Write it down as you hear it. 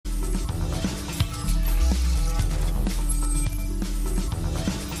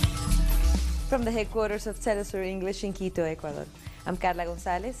From the headquarters of Telesur English in Quito, Ecuador, I'm Carla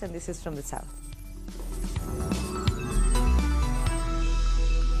Gonzalez, and this is From the South.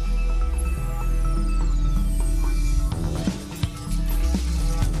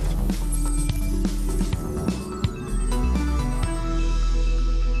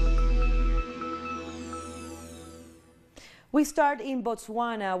 We start in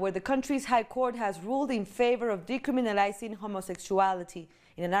Botswana, where the country's high court has ruled in favor of decriminalizing homosexuality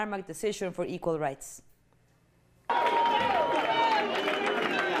in an landmark decision for equal rights.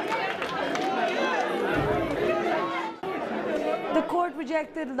 The court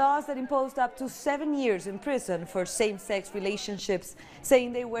rejected laws that imposed up to 7 years in prison for same-sex relationships,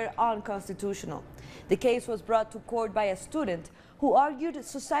 saying they were unconstitutional. The case was brought to court by a student who argued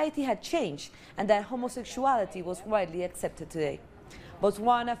society had changed and that homosexuality was widely accepted today.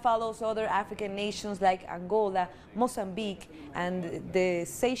 Botswana follows other African nations like Angola, Mozambique, and the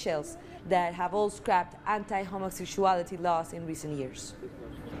Seychelles that have all scrapped anti-homosexuality laws in recent years.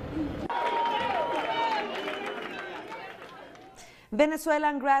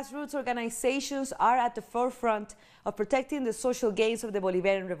 Venezuelan grassroots organizations are at the forefront of protecting the social gains of the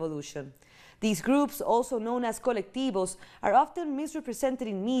Bolivarian Revolution. These groups, also known as colectivos, are often misrepresented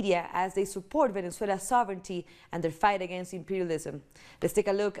in media as they support Venezuela's sovereignty and their fight against imperialism. Let's take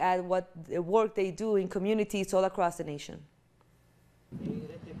a look at what work they do in communities all across the nation.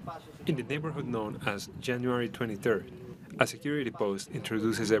 In the neighborhood known as January 23rd, a security post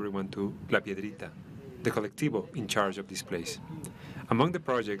introduces everyone to La Piedrita, the colectivo in charge of this place. Among the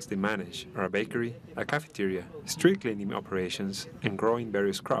projects they manage are a bakery, a cafeteria, street cleaning operations, and growing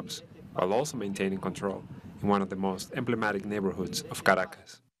various crops, while also maintaining control in one of the most emblematic neighborhoods of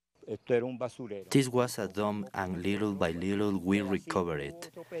Caracas. This was a dump, and little by little we recovered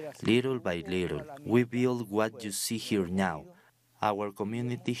it. Little by little, we built what you see here now. Our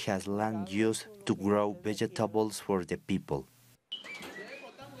community has land used to grow vegetables for the people.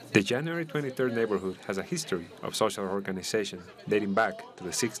 The January 23rd neighborhood has a history of social organization dating back to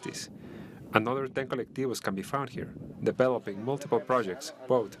the 60s. Another 10 colectivos can be found here, developing multiple projects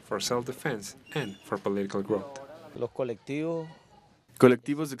both for self-defense and for political growth.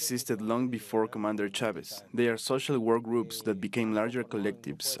 Colectivos existed long before Commander Chavez. They are social work groups that became larger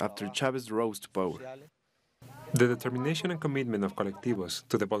collectives after Chavez rose to power. The determination and commitment of colectivos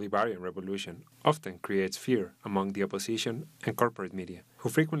to the Bolivarian Revolution often creates fear among the opposition and corporate media, who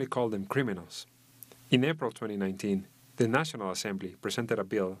frequently call them criminals. In April 2019, the National Assembly presented a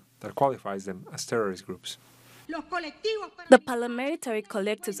bill that qualifies them as terrorist groups. The paramilitary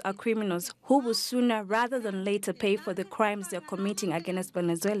collectives are criminals who will sooner rather than later pay for the crimes they are committing against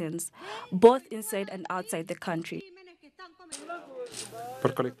Venezuelans, both inside and outside the country.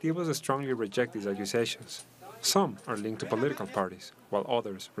 But colectivos strongly reject these accusations. Some are linked to political parties, while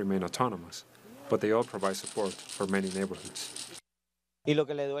others remain autonomous, but they all provide support for many neighborhoods.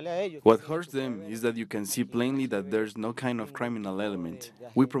 What hurts them is that you can see plainly that there's no kind of criminal element.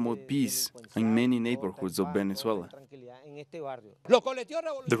 We promote peace in many neighborhoods of Venezuela.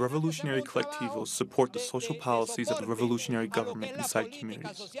 The revolutionary collectivos support the social policies of the revolutionary government inside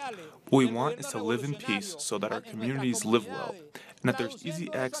communities. What we want is to live in peace so that our communities live well, and that there's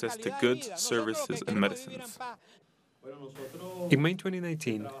easy access to goods, services, and medicines. In May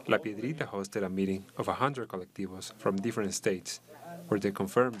 2019, La Piedrita hosted a meeting of 100 colectivos from different states, where they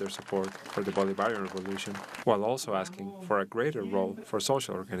confirmed their support for the Bolivarian Revolution, while also asking for a greater role for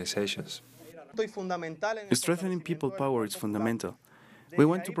social organizations. Strengthening people power is fundamental. We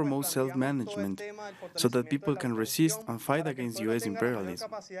want to promote self-management so that people can resist and fight against U.S. imperialism.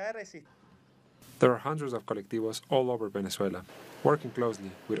 There are hundreds of colectivos all over Venezuela, working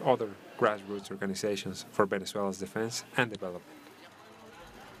closely with other grassroots organizations for Venezuela's defense and development.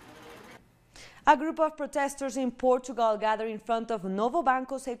 A group of protesters in Portugal gathered in front of Novo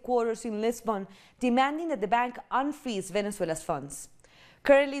Banco's headquarters in Lisbon, demanding that the bank unfreeze Venezuela's funds.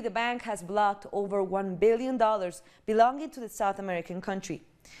 Currently, the bank has blocked over $1 billion belonging to the South American country.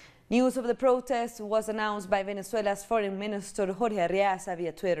 News of the protest was announced by Venezuela's Foreign Minister Jorge Arreaza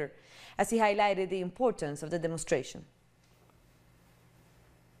via Twitter, as he highlighted the importance of the demonstration.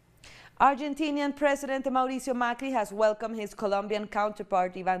 Argentinian President Mauricio Macri has welcomed his Colombian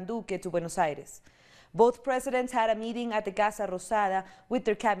counterpart Iván Duque to Buenos Aires. Both presidents had a meeting at the Casa Rosada with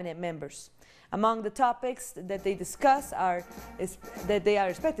their cabinet members. Among the topics that they are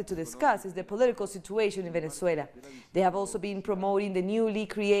expected to discuss is the political situation in Venezuela. They have also been promoting the newly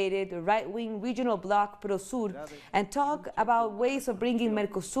created right-wing regional bloc Prosur and talk about ways of bringing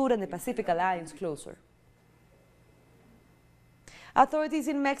Mercosur and the Pacific Alliance closer. Authorities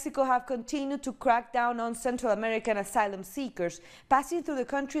in Mexico have continued to crack down on Central American asylum seekers passing through the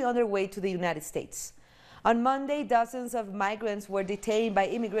country on their way to the United States. On Monday, dozens of migrants were detained by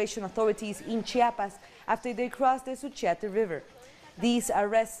immigration authorities in Chiapas after they crossed the Suchiate River. These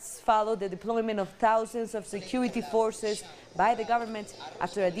arrests followed the deployment of thousands of security forces by the government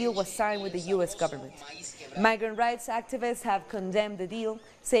after a deal was signed with the U.S. government. Migrant rights activists have condemned the deal,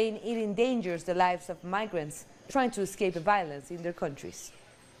 saying it endangers the lives of migrants trying to escape violence in their countries.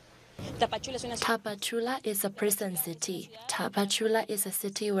 Tapachula is a prison city. Tapachula is a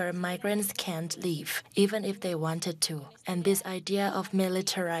city where migrants can't leave, even if they wanted to. And this idea of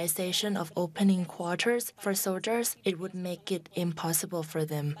militarization of opening quarters for soldiers, it would make it impossible for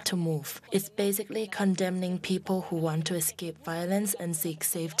them to move. It's basically condemning people who want to escape violence and seek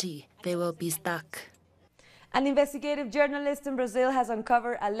safety. They will be stuck. An investigative journalist in Brazil has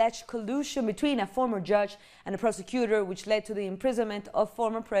uncovered alleged collusion between a former judge and a prosecutor, which led to the imprisonment of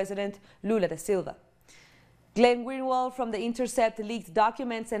former President Lula da Silva. Glenn Greenwald from The Intercept leaked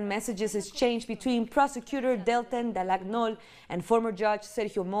documents and messages exchanged between prosecutor Deltan Dallagnol and former judge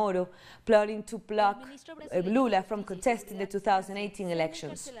Sergio Moro, plotting to block Lula from contesting the 2018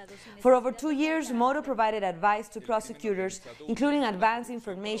 elections. For over 2 years, Moro provided advice to prosecutors, including advance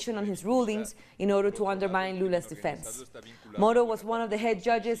information on his rulings in order to undermine Lula's defense. Moro was one of the head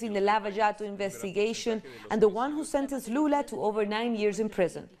judges in the Lava Jato investigation and the one who sentenced Lula to over 9 years in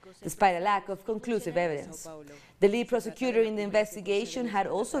prison, despite a lack of conclusive evidence. The lead prosecutor in the investigation had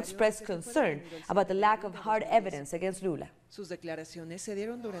also expressed concern about the lack of hard evidence against Lula.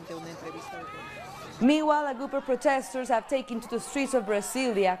 Meanwhile, a group of protesters have taken to the streets of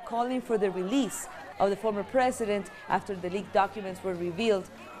Brasilia calling for the release of the former president after the leaked documents were revealed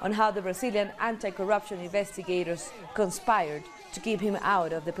on how the Brazilian anti-corruption investigators conspired to keep him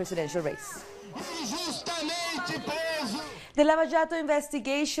out of the presidential race. The Lava Jato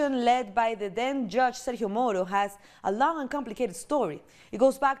investigation, led by the then judge Sergio Moro, has a long and complicated story. It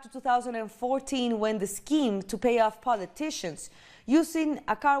goes back to 2014, when the scheme to pay off politicians using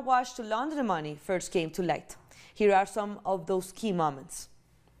a car wash to launder the money first came to light. Here are some of those key moments.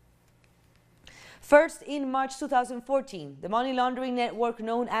 First, in March 2014, the money laundering network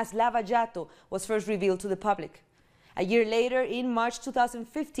known as Lava Jato was first revealed to the public. A year later, in March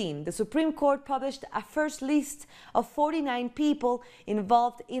 2015, the Supreme Court published a first list of 49 people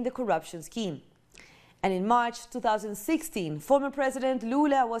involved in the corruption scheme. And in March 2016, former President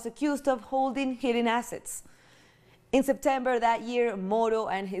Lula was accused of holding hidden assets. In September that year, Moro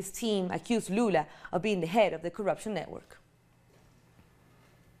and his team accused Lula of being the head of the corruption network.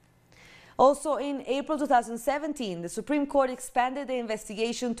 Also in April 2017, the Supreme Court expanded the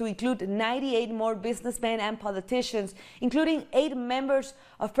investigation to include 98 more businessmen and politicians, including 8 members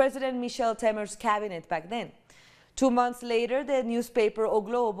of President Michel Temer's cabinet back then. 2 months later, the newspaper O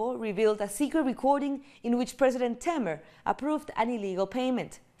Globo revealed a secret recording in which President Temer approved an illegal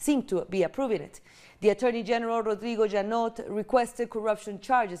payment, seemed to be approving it. The Attorney General Rodrigo Janot requested corruption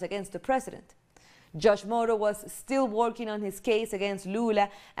charges against the president. Judge Moro was still working on his case against Lula,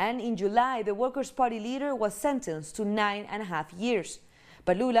 and in July, the Workers' Party leader was sentenced to 9.5 years.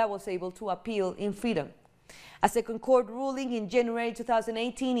 But Lula was able to appeal in freedom. A second court ruling in January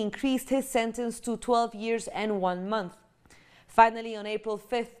 2018 increased his sentence to 12 years and 1 month. Finally, on April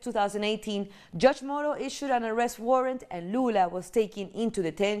 5, 2018, Judge Moro issued an arrest warrant and Lula was taken into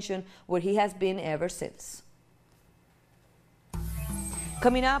detention, where he has been ever since.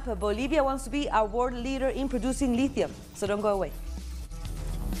 Coming up, Bolivia wants to be a world leader in producing lithium, so don't go away.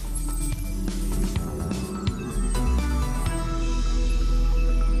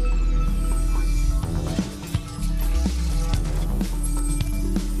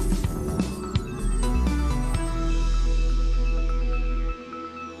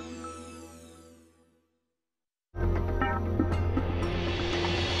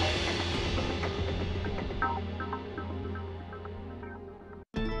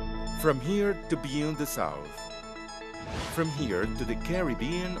 From here to beyond the South. From here to the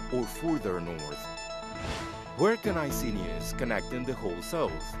Caribbean or further north. Where can I see news connecting the whole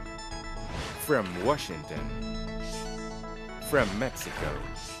South? From Washington. From Mexico.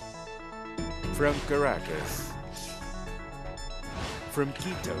 From Caracas. From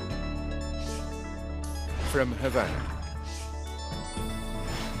Quito. From Havana.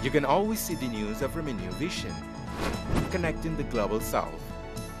 You can always see the news from a new vision, connecting the global South.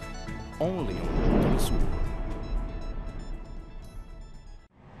 Only on Telesur.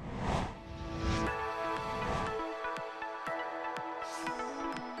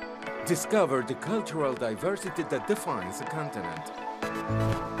 Discover the cultural diversity that defines a continent.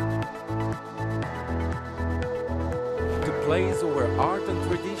 The place where art and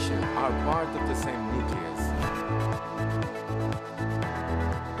tradition are part of the same nucleus.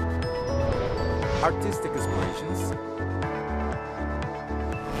 Artistic expressions,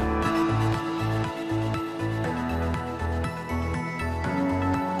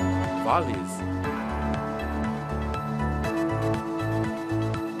 values,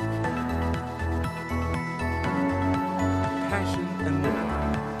 passion, and more.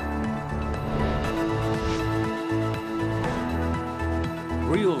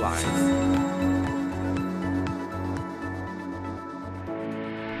 Real life.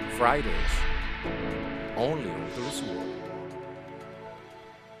 Fridays, only on this world.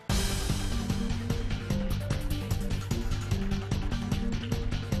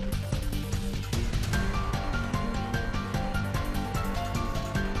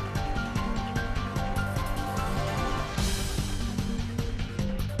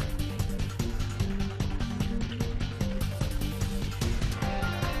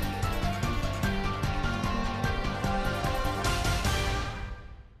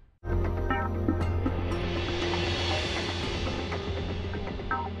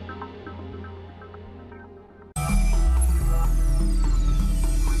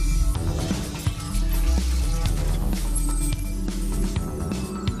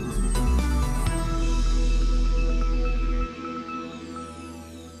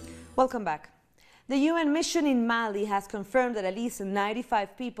 Welcome back. The UN mission in Mali has confirmed that at least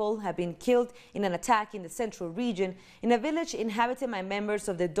 95 people have been killed in an attack in the central region in a village inhabited by members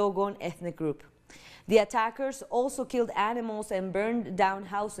of the Dogon ethnic group. The attackers also killed animals and burned down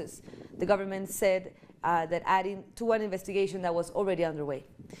houses, the government said, that adding to an investigation that was already underway.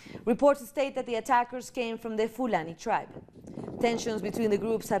 Reports state that the attackers came from the Fulani tribe. Tensions between the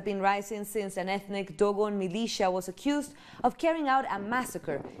groups have been rising since an ethnic Dogon militia was accused of carrying out a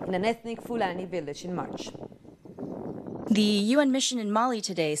massacre in an ethnic Fulani village in March. The UN mission in Mali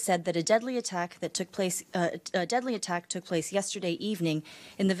today said that a deadly attack took place yesterday evening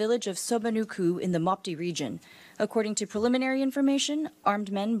in the village of Sobanuku in the Mopti region. According to preliminary information,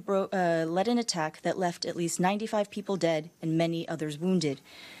 armed men led an attack that left at least 95 people dead and many others wounded.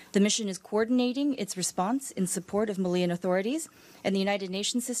 The mission is coordinating its response in support of Malian authorities, and the United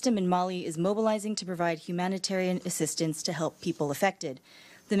Nations system in Mali is mobilizing to provide humanitarian assistance to help people affected.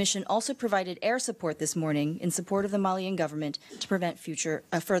 The mission also provided air support this morning in support of the Malian government to prevent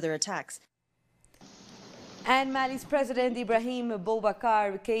further attacks. And Mali's President Ibrahim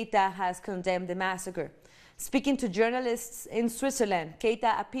Boubacar Keïta has condemned the massacre. Speaking to journalists in Switzerland,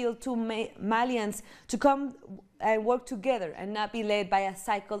 Keïta appealed to Malians to come and work together and not be led by a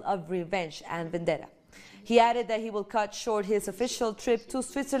cycle of revenge and vendetta. He added that he will cut short his official trip to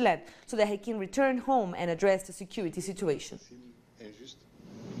Switzerland so that he can return home and address the security situation.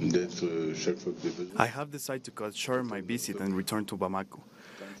 I have decided to cut short my visit and return to Bamako,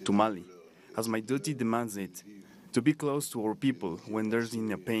 to Mali, as my duty demands it, to be close to our people when there's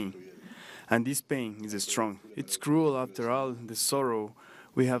in a pain. And this pain is strong. It's cruel after all the sorrow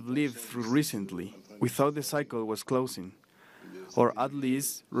we have lived through recently. We thought the cycle was closing, or at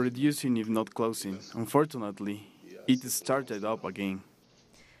least reducing if not closing. Unfortunately, it started up again.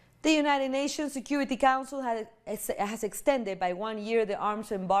 The United Nations Security Council has extended by 1 year the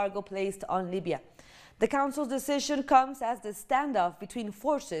arms embargo placed on Libya. The Council's decision comes as the standoff between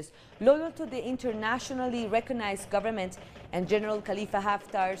forces loyal to the internationally recognized government and General Khalifa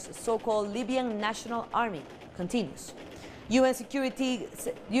Haftar's so-called Libyan National Army continues. UN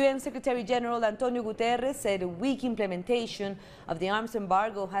Secretary General Antonio Guterres said a weak implementation of the arms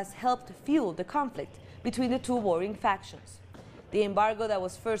embargo has helped fuel the conflict between the two warring factions. The embargo that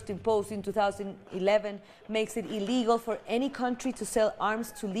was first imposed in 2011 makes it illegal for any country to sell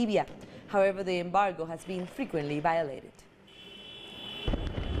arms to Libya. However, the embargo has been frequently violated.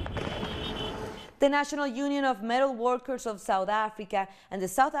 The National Union of Metal Workers of South Africa and the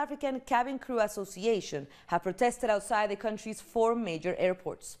South African Cabin Crew Association have protested outside the country's 4 major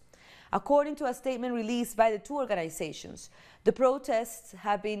airports. According to a statement released by the two organizations, the protests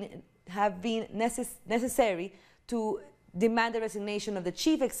have been necessary to demand the resignation of the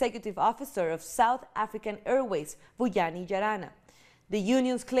Chief Executive Officer of South African Airways, Vuyani Jarana. The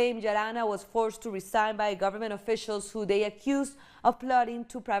unions claim Jarana was forced to resign by government officials who they accused of plotting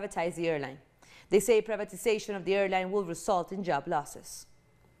to privatize the airline. They say privatization of the airline will result in job losses.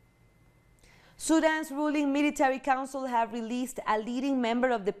 Sudan's ruling military council have released a leading member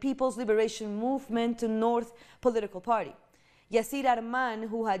of the People's Liberation Movement North political party. Yasir Arman,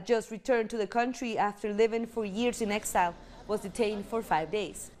 who had just returned to the country after living for years in exile, was detained for 5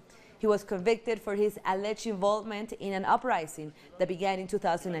 days. He was convicted for his alleged involvement in an uprising that began in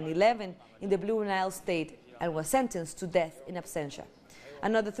 2011 in the Blue Nile state and was sentenced to death in absentia.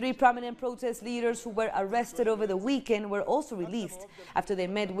 Another 3 prominent protest leaders who were arrested over the weekend were also released after they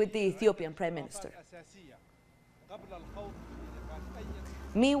met with the Ethiopian Prime Minister.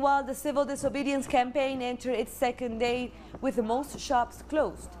 Meanwhile, the civil disobedience campaign entered its second day with most shops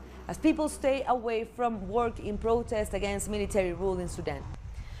closed as people stay away from work in protest against military rule in Sudan.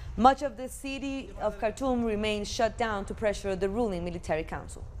 Much of the city of Khartoum remains shut down to pressure the ruling military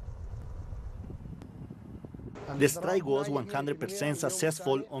council. The strike was 100%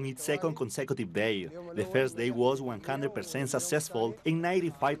 successful on its second consecutive day. The first day was 100% successful and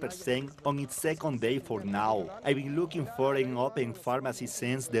 95% on its second day for now. I've been looking for an open pharmacy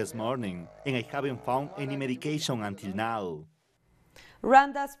since this morning, and I haven't found any medication until now.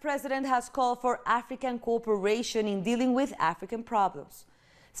 Rwanda's president has called for African cooperation in dealing with African problems.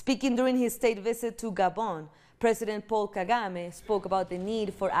 Speaking during his state visit to Gabon, President Paul Kagame spoke about the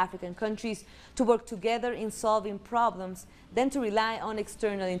need for African countries to work together in solving problems than to rely on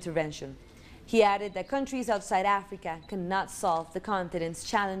external intervention. He added that countries outside Africa cannot solve the continent's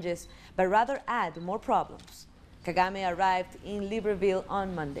challenges, but rather add more problems. Kagame arrived in Libreville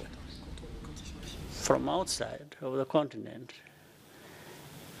on Monday. From outside of the continent,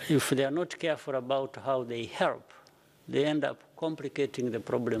 if they are not careful about how they help, they end up complicating the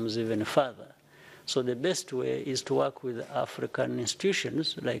problems even further. So the best way is to work with African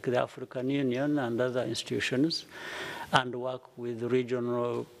institutions like the African Union and other institutions, and work with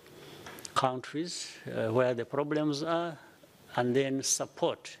regional countries where the problems are, and then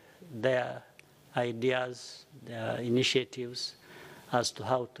support their ideas, their initiatives as to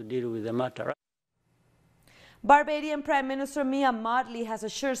how to deal with the matter. Barbadian Prime Minister Mia Mottley has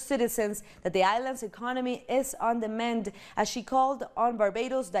assured citizens that the island's economy is on the mend as she called on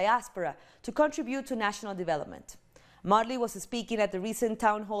Barbados' diaspora to contribute to national development. Mottley was speaking at the recent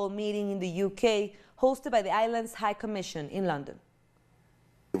town hall meeting in the UK hosted by the island's High Commission in London.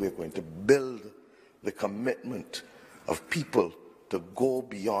 We're going to build the commitment of people to go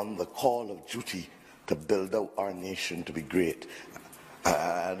beyond the call of duty to build out our nation to be great.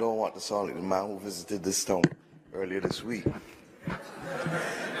 I don't want to sound like the man who visited this town earlier this week.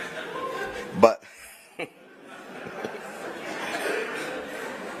 But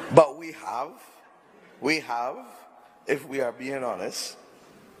we have, if we are being honest,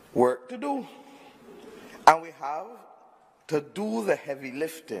 work to do. And we have to do the heavy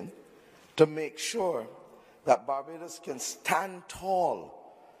lifting to make sure that Barbados can stand tall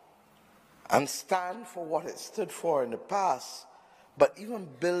and stand for what it stood for in the past, but even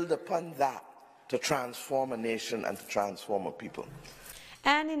build upon that to transform a nation and to transform a people.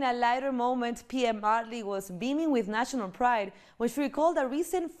 And in a lighter moment, PM Mottley was beaming with national pride when she recalled a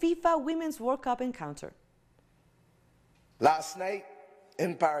recent FIFA Women's World Cup encounter. Last night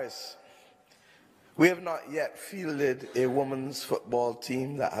in Paris, we have not yet fielded a women's football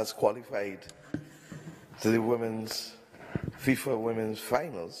team that has qualified to the FIFA Women's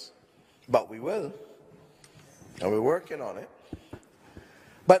Finals, but we will, and we're working on it.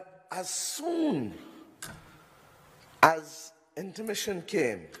 But as soon as intermission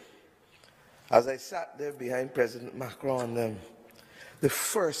came, as I sat there behind President Macron and them, the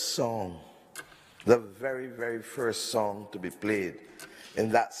first song, the very, very first song to be played in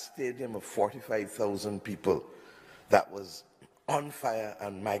that stadium of 45,000 people that was on fire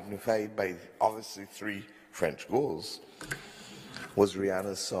and magnified by obviously 3 French goals, was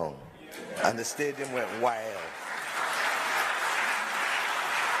Rihanna's song. And the stadium went wild.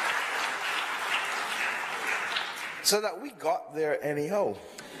 So that we got there anyhow.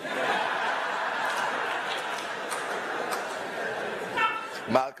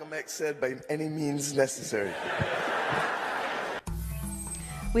 Malcolm X said, by any means necessary.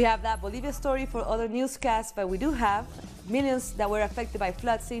 We have that Bolivia story for other newscasts, but we do have millions that were affected by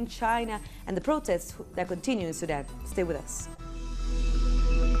floods in China and the protests that continue in Sudan. Stay with us.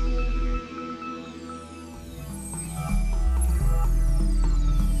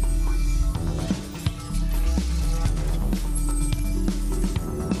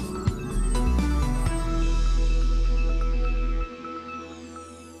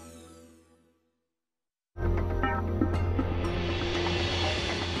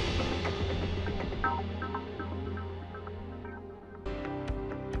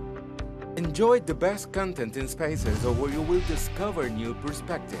 Enjoy the best content in spaces where you will discover new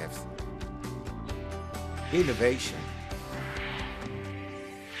perspectives, innovation,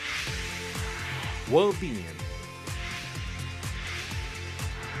 well-being,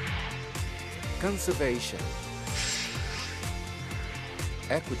 conservation,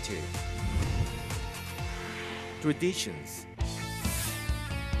 equity, traditions,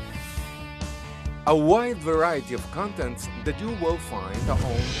 A wide variety of contents that you will find on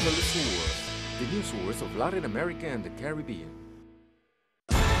Telesur, the news source of Latin America and the Caribbean.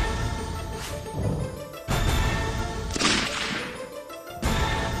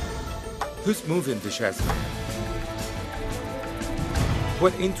 Who's moving the chessboard?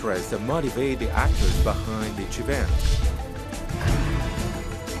 What interests motivate the actors behind each event?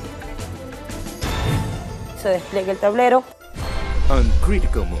 Se despliega el tablero.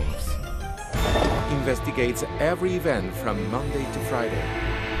 Uncritical Moves investigates every event from Monday to Friday.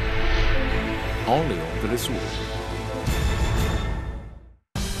 Only on Telesur.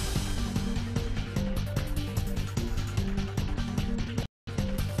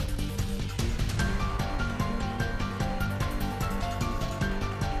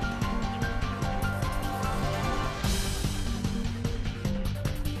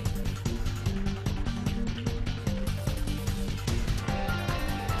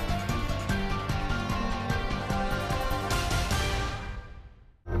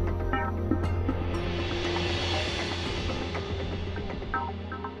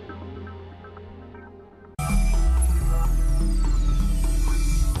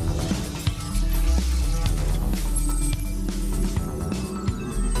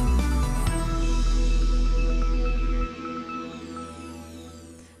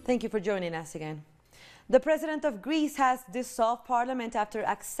 Thank you for joining us again. The president of Greece has dissolved parliament after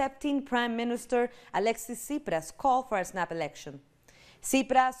accepting Prime Minister Alexis Tsipras' call for a snap election.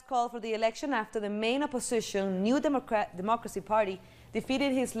 Tsipras called for the election after the main opposition, New Democracy Party,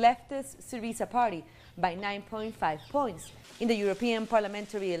 defeated his leftist Syriza party by 9.5 points in the European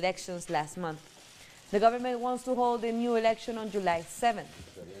parliamentary elections last month. The government wants to hold a new election on July 7th.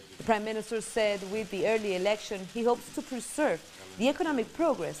 The Prime Minister said with the early election, he hopes to preserve the economic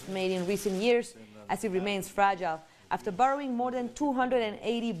progress made in recent years as it remains fragile after borrowing more than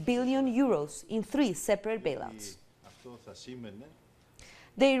 280 billion euros in 3 separate bailouts.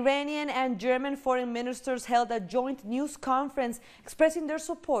 The Iranian and German foreign ministers held a joint news conference expressing their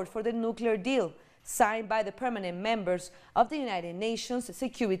support for the nuclear deal signed by the permanent members of the United Nations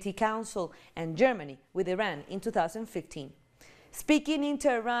Security Council and Germany with Iran in 2015. Speaking in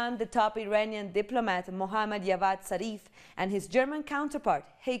Tehran, the top Iranian diplomat Mohammad Javad Zarif and his German counterpart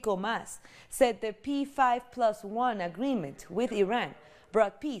Heiko Maas said the P5+1 agreement with Iran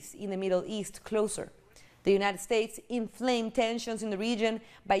brought peace in the Middle East closer. The United States inflamed tensions in the region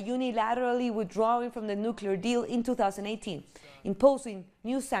by unilaterally withdrawing from the nuclear deal in 2018, imposing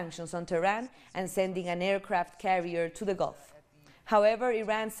new sanctions on Tehran and sending an aircraft carrier to the Gulf. However,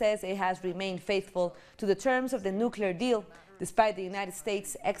 Iran says it has remained faithful to the terms of the nuclear deal despite the United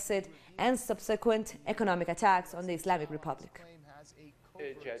States' exit and subsequent economic attacks on the Islamic Republic.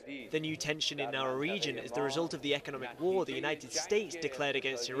 The new tension in our region is the result of the economic war the United States declared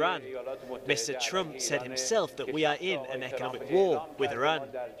against Iran. Mr. Trump said himself that we are in an economic war with Iran.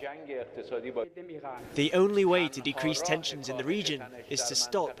 The only way to decrease tensions in the region is to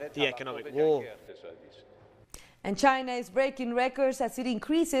stop the economic war. And China is breaking records as it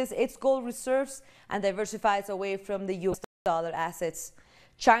increases its gold reserves and diversifies away from the US dollar assets.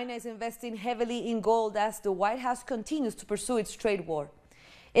 China is investing heavily in gold as the White House continues to pursue its trade war.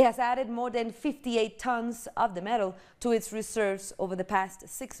 It has added more than 58 tons of the metal to its reserves over the past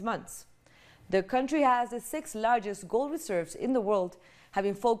 6 months. The country has the 6th largest gold reserves in the world,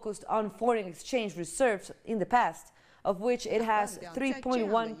 having focused on foreign exchange reserves in the past, of which it has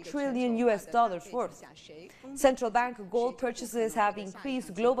 $3.1 trillion worth. Central bank gold purchases have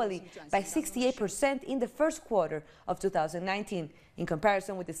increased globally by 68% in the first quarter of 2019 in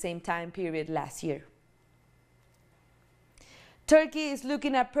comparison with the same time period last year. Turkey is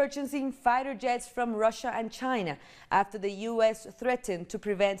looking at purchasing fighter jets from Russia and China after the U.S. threatened to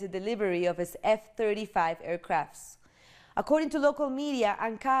prevent the delivery of its F-35 aircrafts. According to local media,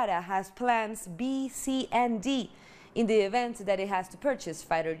 Ankara has plans B, C, and D in the event that it has to purchase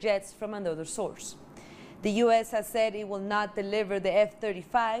fighter jets from another source. The U.S. has said it will not deliver the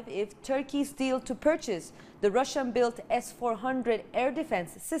F-35 if Turkey's deal to purchase the Russian-built S-400 air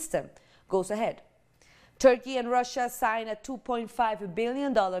defense system goes ahead. Turkey and Russia signed a $2.5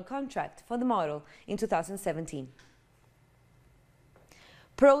 billion contract for the model in 2017.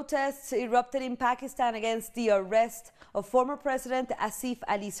 Protests erupted in Pakistan against the arrest of former President Asif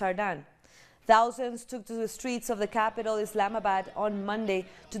Ali Zardari. Thousands took to the streets of the capital, Islamabad, on Monday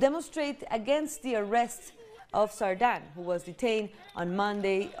to demonstrate against the arrest of Zardari, who was detained on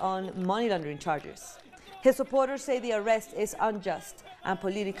Monday on money laundering charges. His supporters say the arrest is unjust and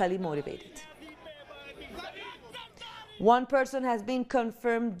politically motivated. One person has been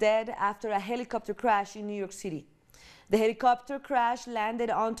confirmed dead after a helicopter crash in New York City. The helicopter crash landed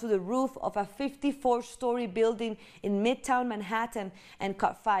onto the roof of a 54-story building in Midtown Manhattan and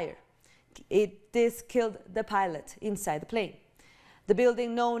caught fire. This killed the pilot inside the plane. The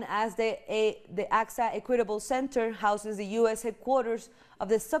building, known as the AXA Equitable Center, houses the U.S. headquarters of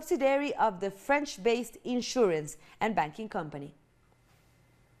the subsidiary of the French-based insurance and banking company.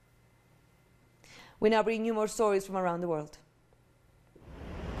 We now bring you more stories from around the world.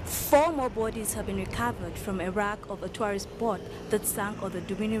 4 more bodies have been recovered from a wreck of a tourist boat that sank on the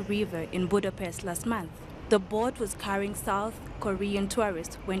Danube River in Budapest last month. The boat was carrying South Korean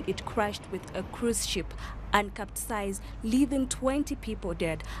tourists when it crashed with a cruise ship and capsized, leaving 20 people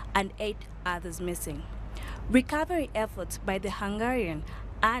dead and 8 others missing. Recovery efforts by the Hungarian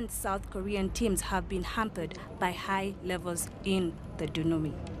and South Korean teams have been hampered by high levels in the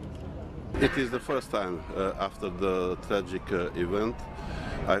Danube. It is the first time after the tragic event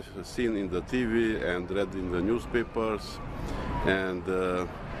I've seen in the TV and read in the newspapers, and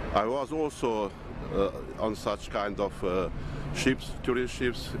I was also on such kind of ships, tourist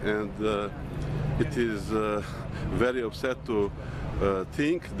ships, and it is very upset to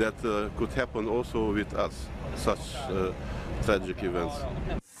think that could happen also with us, such tragic events.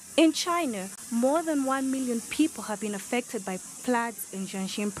 In China, more than 1 million people have been affected by floods in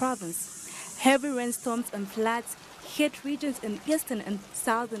Jiangxi province. Heavy rainstorms and floods hit regions in eastern and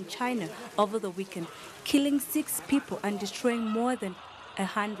southern China over the weekend, killing 6 people and destroying more than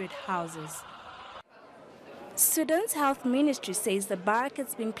 100 houses. Sudan's health ministry says the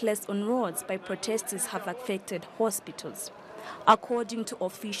barricades being placed on roads by protesters have affected hospitals. According to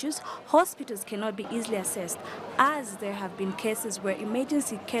officials, hospitals cannot be easily accessed as there have been cases where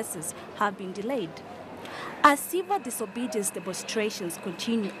emergency cases have been delayed. As civil disobedience demonstrations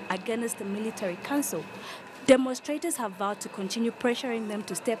continue against the military council, demonstrators have vowed to continue pressuring them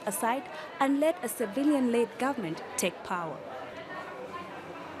to step aside and let a civilian-led government take power.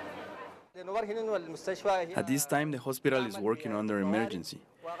 At this time, the hospital is working under emergency.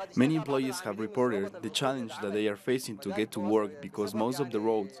 Many employees have reported the challenge that they are facing to get to work because most of the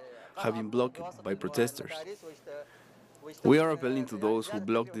roads have been blocked by protesters. We are appealing to those who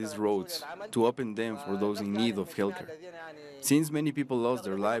block these roads to open them for those in need of healthcare, since many people lost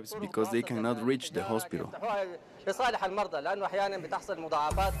their lives because they cannot reach the hospital.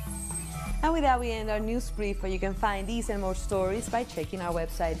 And with that, we end our news brief, where you can find these and more stories by checking our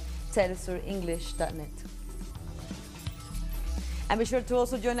website, telesurenglish.net. And be sure to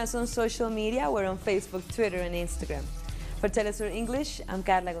also join us on social media. We're on Facebook, Twitter, and Instagram. For Telesur English, I'm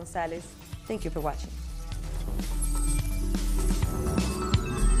Carla Gonzalez. Thank you for watching.